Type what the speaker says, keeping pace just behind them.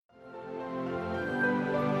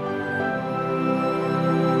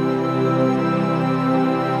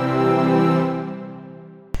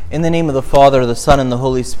In the name of the Father, the Son, and the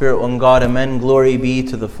Holy Spirit, one God, amen. Glory be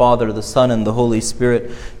to the Father, the Son, and the Holy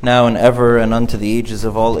Spirit, now and ever, and unto the ages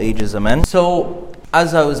of all ages, amen. So,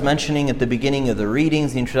 as I was mentioning at the beginning of the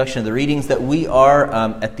readings, the introduction of the readings, that we are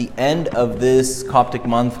at the end of this Coptic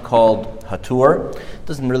month called Hatur. It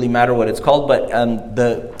doesn't really matter what it's called, but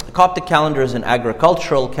the Coptic calendar is an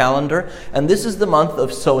agricultural calendar, and this is the month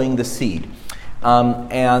of sowing the seed.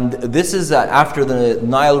 And this is after the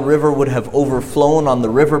Nile River would have overflown on the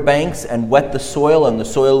riverbanks and wet the soil, and the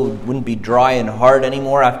soil wouldn't be dry and hard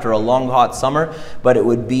anymore after a long hot summer, but it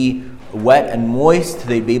would be wet and moist.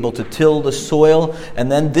 They'd be able to till the soil,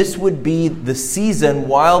 and then this would be the season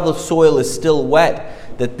while the soil is still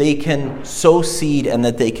wet that they can sow seed and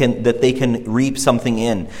that they can reap something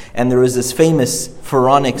in. And there is this famous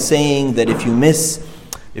Pharaonic saying that if you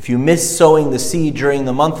miss sowing the seed during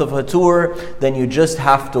the month of Hatur, then you just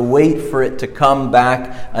have to wait for it to come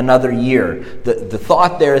back another year. The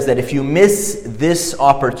thought there is that if you miss this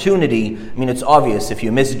opportunity, it's obvious. If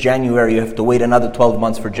you miss January, you have to wait another 12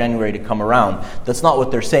 months for January to come around. That's not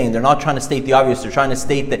what they're saying. They're not trying to state the obvious. They're trying to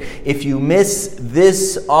state that if you miss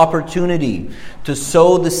this opportunity to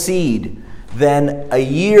sow the seed, then a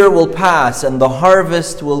year will pass and the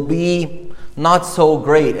harvest will be not so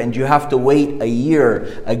great, and you have to wait a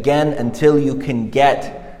year again until you can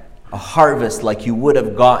get a harvest like you would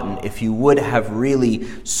have gotten if you would have really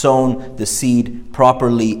sown the seed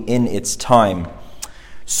properly in its time.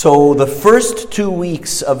 So the first 2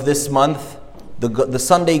 weeks of this month, the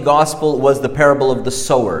Sunday Gospel was the parable of the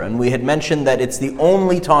sower, and we had mentioned that it's the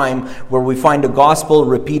only time where we find a Gospel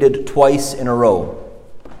repeated twice in a row.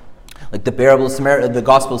 Like the parable of the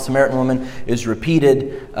Gospel of the Samaritan woman is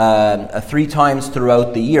repeated 3 times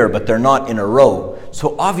throughout the year, but they're not in a row.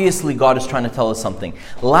 So obviously God is trying to tell us something.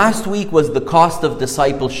 Last week was the cost of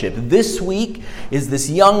discipleship. This week is this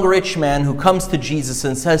young rich man who comes to Jesus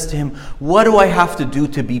and says to him, "What do I have to do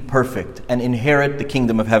to be perfect and inherit the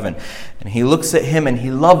kingdom of heaven?" And he looks at him and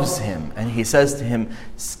he loves him. And he says to him,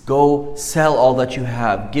 "Go sell all that you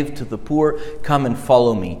have, give to the poor, come and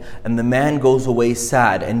follow me." And the man goes away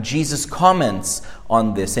sad. And Jesus comments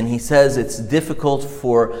on this, and he says it's difficult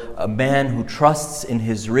for a man who trusts in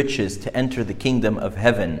his riches to enter the kingdom of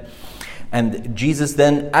heaven. And Jesus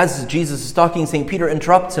then, as Jesus is talking, St. Peter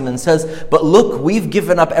interrupts him and says, "But look, we've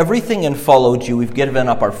given up everything and followed you. We've given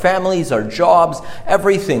up our families, our jobs,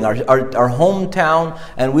 everything, our hometown,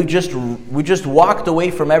 and we just walked away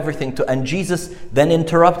from everything." And Jesus then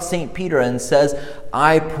interrupts St. Peter and says,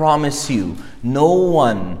 "I promise you, no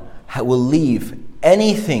one will leave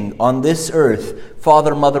anything on this earth,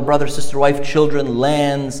 father, mother, brother, sister, wife, children,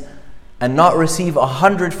 lands, and not receive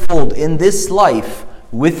 100-fold in this life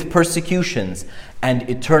with persecutions, and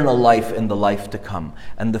eternal life in the life to come.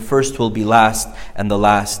 And the first will be last, and the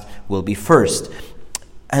last will be first."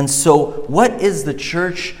 And so, what is the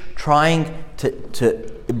church trying to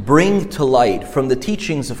bring to light from the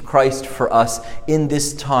teachings of Christ for us in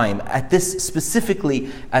this time, specifically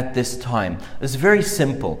at this time? It's very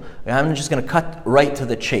simple. I'm just going to cut right to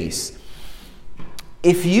the chase.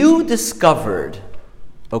 If you discovered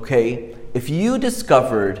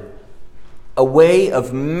a way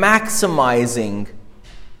of maximizing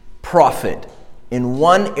profit in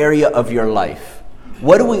one area of your life,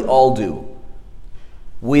 what do we all do?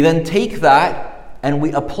 We then take that and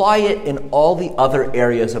we apply it in all the other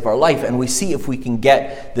areas of our life, and we see if we can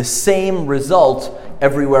get the same result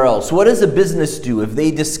everywhere else. What does a business do? If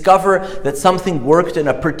they discover that something worked in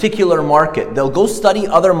a particular market, they'll go study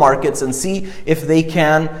other markets and see if they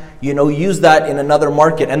can, use that in another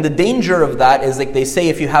market. And the danger of that is, like they say,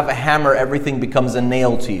 if you have a hammer, everything becomes a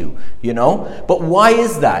nail to you, But why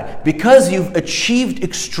is that? Because you've achieved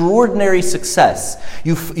extraordinary success.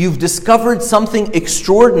 You've discovered something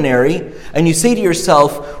extraordinary, and you say to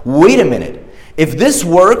yourself, "Wait a minute. If this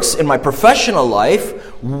works in my professional life,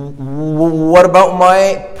 what about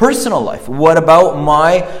my personal life? What about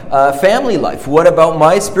my family life? What about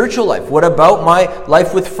my spiritual life? What about my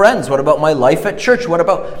life with friends? What about my life at church?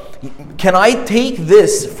 Can I take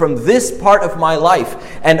this from this part of my life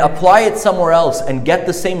and apply it somewhere else and get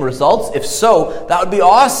the same results? If so, that would be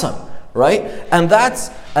awesome, right?" And that's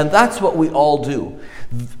what we all do.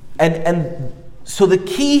 So the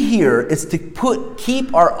key here is to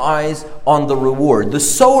keep our eyes on the reward. The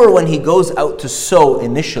sower, when he goes out to sow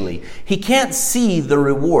initially, he can't see the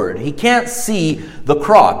reward. He can't see the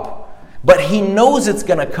crop. But he knows it's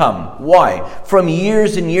going to come. Why? From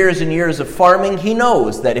years and years and years of farming, he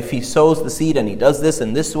knows that if he sows the seed and he does this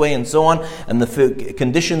and this way and so on, and the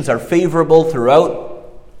conditions are favorable throughout,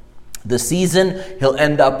 the season, he'll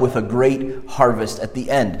end up with a great harvest at the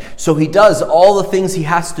end. So he does all the things he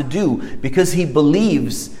has to do because he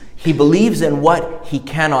believes in what he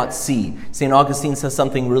cannot see. St. Augustine says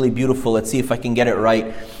something really beautiful. Let's see if I can get it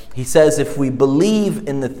right. He says, if we believe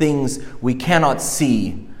in the things we cannot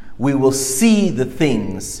see, we will see the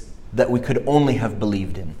things that we could only have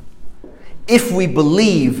believed in. If we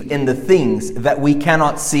believe in the things that we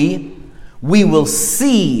cannot see, we will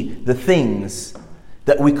see the things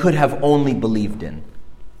that we could have only believed in.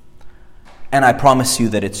 And I promise you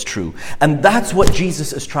that it's true. And that's what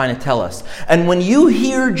Jesus is trying to tell us. And when you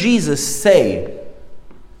hear Jesus say,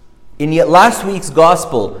 in yet last week's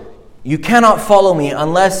gospel, you cannot follow me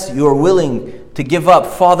unless you are willing to give up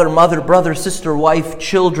father, mother, brother, sister, wife,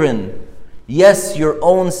 children, yes, your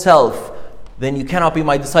own self, then you cannot be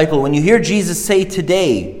my disciple. When you hear Jesus say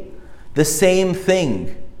today the same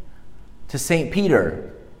thing to St.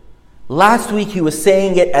 Peter, last week he was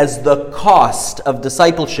saying it as the cost of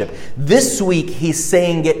discipleship. This week he's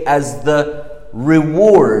saying it as the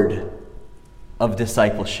reward of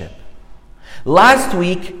discipleship. Last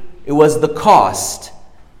week it was the cost.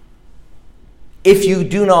 If you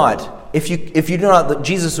do not,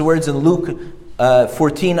 Jesus' words in Luke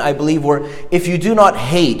 14, I believe, were, if you do not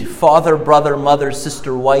hate father, brother, mother,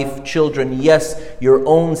 sister, wife, children, yes, your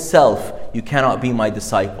own self, you cannot be my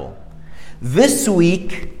disciple. This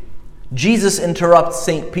week, Jesus interrupts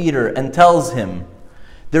St. Peter and tells him,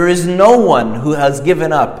 there is no one who has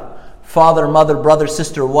given up father, mother, brother,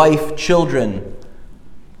 sister, wife, children,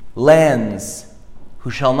 lands, who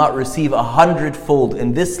shall not receive 100-fold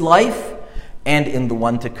in this life and in the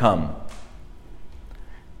one to come.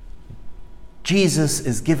 Jesus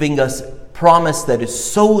is giving us promise that is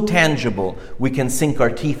so tangible we can sink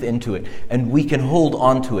our teeth into it and we can hold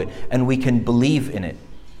on to it and we can believe in it.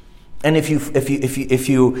 And if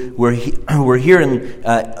you were here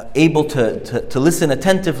and able to listen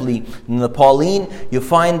attentively in the Pauline, you'll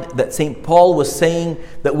find that St. Paul was saying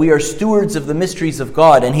that we are stewards of the mysteries of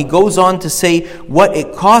God. And he goes on to say what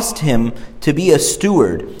it cost him to be a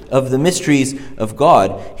steward of the mysteries of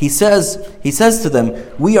God. He says to them,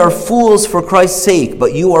 we are fools for Christ's sake,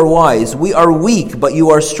 but you are wise. We are weak, but you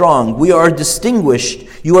are strong. We are distinguished.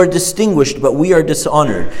 You are distinguished, but we are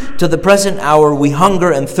dishonored. To the present hour we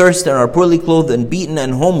hunger and thirst and are poorly clothed and beaten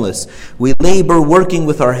and homeless. We labor, working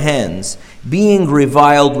with our hands. Being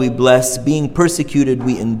reviled we bless. Being persecuted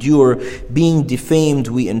we endure. Being defamed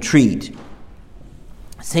we entreat.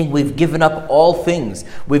 Saying we've given up all things.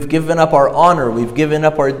 We've given up our honor. We've given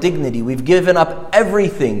up our dignity. We've given up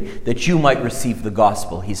everything that you might receive the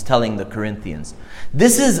gospel. He's telling the Corinthians.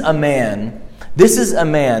 This is a man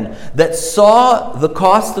that saw the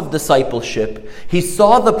cost of discipleship. He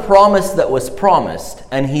saw the promise that was promised.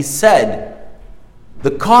 And he said,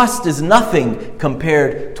 the cost is nothing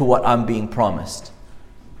compared to what I'm being promised.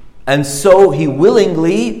 And so he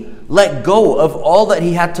willingly let go of all that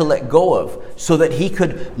he had to let go of so that he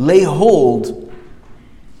could lay hold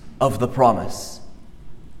of the promise.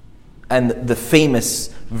 And the famous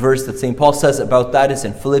verse that St. Paul says about that is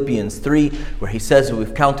in Philippians 3, where he says,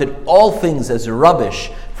 we've counted all things as rubbish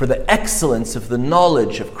for the excellence of the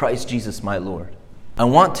knowledge of Christ Jesus my Lord. I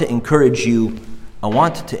want to encourage you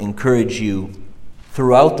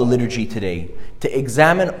throughout the liturgy today to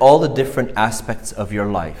examine all the different aspects of your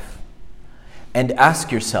life. And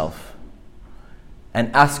ask yourself,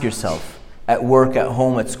 at work, at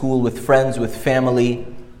home, at school, with friends, with family,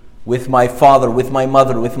 with my father, with my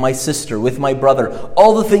mother, with my sister, with my brother,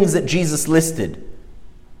 all the things that Jesus listed.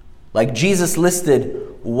 Like Jesus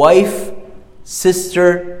listed wife,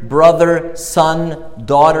 sister, brother, son,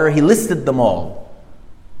 daughter. He listed them all.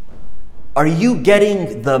 Are you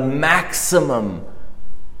getting the maximum?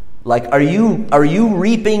 Are you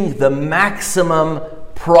reaping the maximum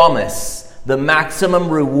promise, the maximum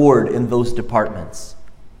reward in those departments?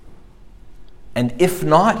 And if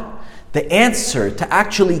not, the answer to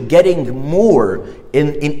actually getting more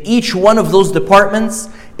in each one of those departments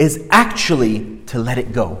is actually to let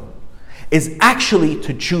it go. Is actually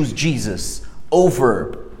to choose Jesus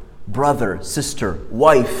over brother, sister,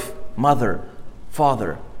 wife, mother,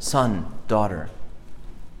 father, son, daughter.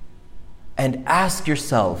 And ask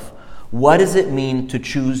yourself, what does it mean to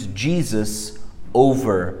choose Jesus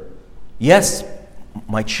over, yes,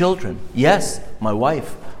 my children, yes, my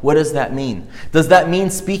wife? What does that mean? Does that mean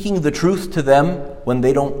speaking the truth to them when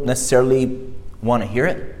they don't necessarily want to hear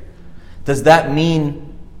it? Does that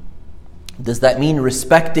mean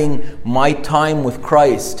respecting my time with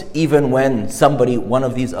Christ even when one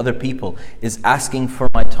of these other people is asking for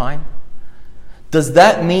my time? Does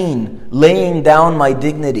that mean laying down my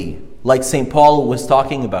dignity like St. Paul was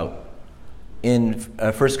talking about? in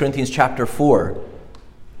 1 Corinthians chapter 4,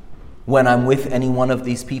 when I'm with any one of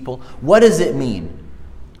these people? What does it mean?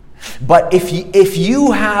 But if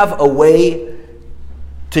you have a way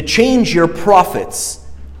to change your profits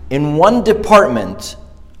in one department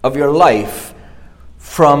of your life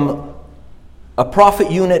from a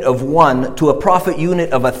profit unit of 1 to a profit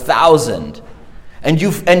unit of 1,000, and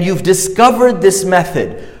you've discovered this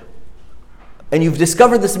method, and you've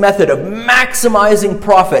discovered this method of maximizing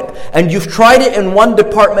profit, and you've tried it in one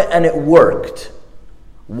department and it worked,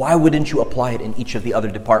 why wouldn't you apply it in each of the other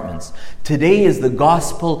departments? Today is the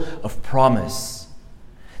gospel of promise.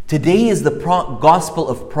 Today is the gospel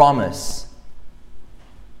of promise.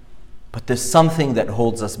 But there's something that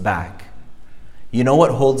holds us back. You know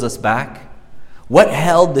what holds us back? What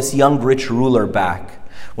held this young rich ruler back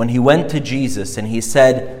when he went to Jesus and he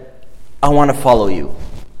said, I want to follow you.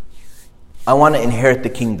 I want to inherit the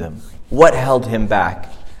kingdom. What held him back?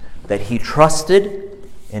 That he trusted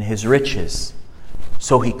in his riches.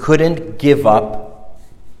 So he couldn't give up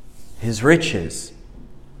his riches.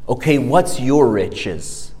 Okay, what's your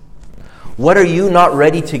riches? What are you not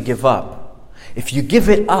ready to give up? If you give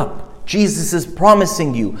it up, Jesus is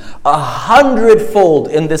promising you 100-fold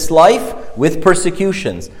in this life with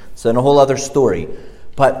persecutions. It's a whole other story.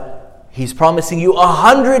 But he's promising you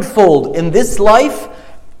 100-fold in this life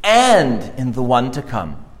and in the one to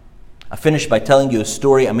come. I finished by telling you a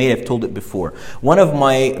story. I may have told it before. One of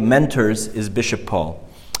my mentors is Bishop Paul.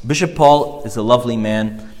 Bishop Paul is a lovely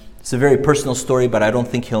man. It's a very personal story, but I don't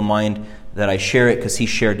think he'll mind that I share it because he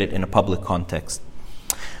shared it in a public context.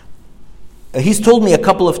 He's told me a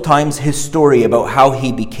couple of times his story about how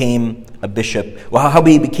he became a bishop, well, how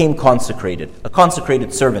he became consecrated, a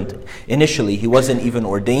consecrated servant. Initially, he wasn't even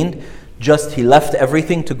ordained, just he left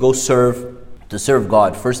everything to go serve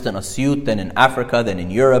God, first in Asyut, then in Africa, then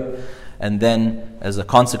in Europe, and then as a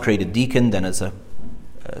consecrated deacon, then as a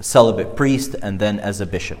celibate priest, and then as a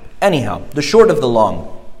bishop. Anyhow, the short of the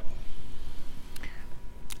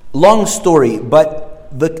long story, but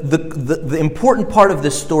the important part of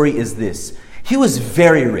this story is this. He was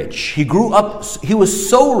very rich. He grew up, he was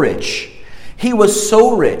so rich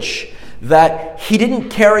that he didn't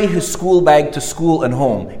carry his school bag to school and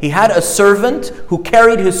home. He had a servant who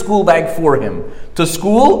carried his school bag for him to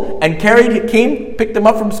school and picked him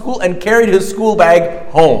up from school and carried his school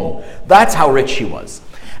bag home. That's how rich he was.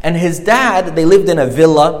 And his dad, they lived in a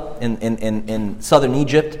villa in southern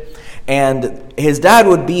Egypt, and his dad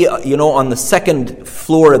would be, on the second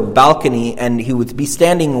floor of the balcony, and he would be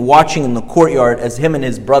standing and watching in the courtyard as him and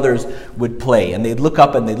his brothers would play. And they'd look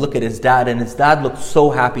up and they'd look at his dad, and his dad looked so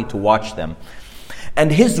happy to watch them.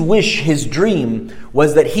 And his wish, his dream,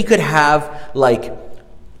 was that he could have like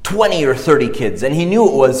 20 or 30 kids. And he knew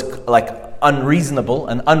it was like an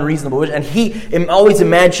unreasonable wish. And he always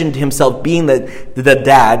imagined himself being the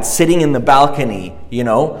dad sitting in the balcony,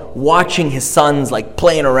 watching his sons like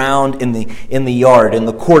playing around in the yard, in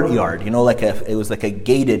the courtyard, it was like a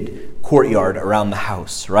gated courtyard around the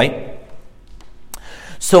house, right?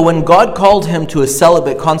 So when God called him to a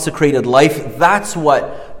celibate, consecrated life, that's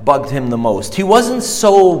what bugged him the most. He wasn't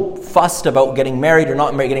so fussed about getting married or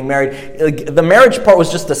not getting married. The marriage part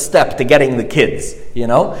was just a step to getting the kids,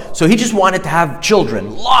 So he just wanted to have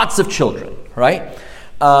children, lots of children, right?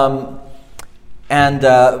 But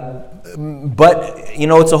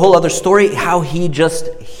it's a whole other story how he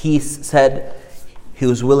said he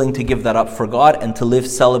was willing to give that up for God and to live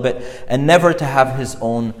celibate and never to have his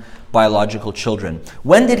own biological children.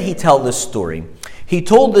 When did he tell this story? He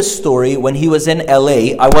told this story when he was in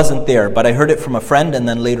LA. I wasn't there, but I heard it from a friend, and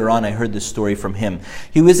then later on I heard this story from him.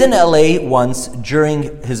 He was in LA once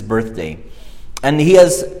during his birthday, and he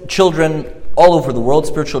has children all over the world,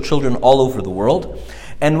 spiritual children all over the world.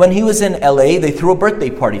 And when he was in LA, they threw a birthday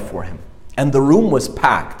party for him, and the room was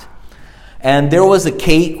packed. And there was a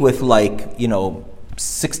cake with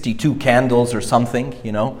 62 candles or something,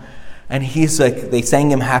 And he's like, they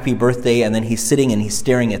sang him happy birthday, and then he's sitting and he's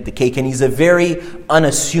staring at the cake, and he's a very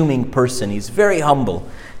unassuming person. He's very humble.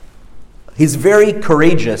 He's very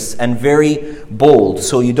courageous and very bold.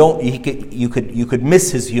 So you could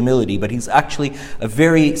miss his humility, but he's actually a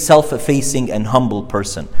very self-effacing and humble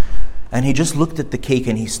person. And he just looked at the cake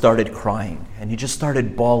and he started crying, and he just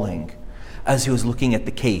started bawling as he was looking at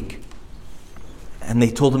the cake. And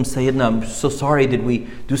they told him, Sayyidina, I'm so sorry, did we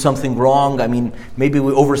do something wrong? I mean, maybe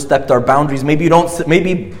we overstepped our boundaries. Maybe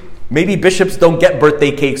bishops don't get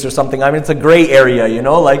birthday cakes or something. I mean, it's a gray area,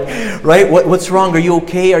 right? What's wrong? Are you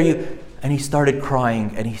okay? And he started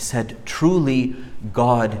crying, and he said, truly,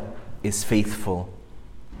 God is faithful.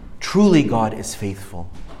 Truly, God is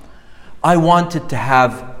faithful. I wanted to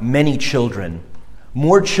have many children,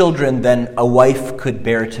 more children than a wife could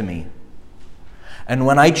bear to me. And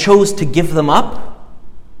when I chose to give them up,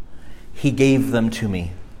 he gave them to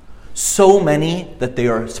me. So many that they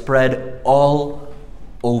are spread all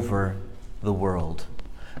over the world.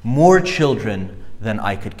 More children than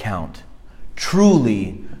I could count.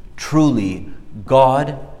 Truly, truly,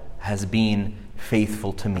 God has been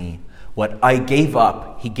faithful to me. What I gave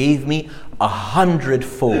up, he gave me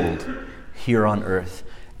 100-fold here on earth.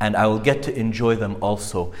 And I will get to enjoy them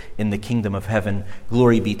also in the kingdom of heaven.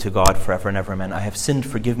 Glory be to God forever and ever. Amen. I have sinned.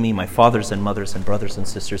 Forgive me, my fathers and mothers and brothers and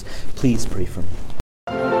sisters. Please pray for me.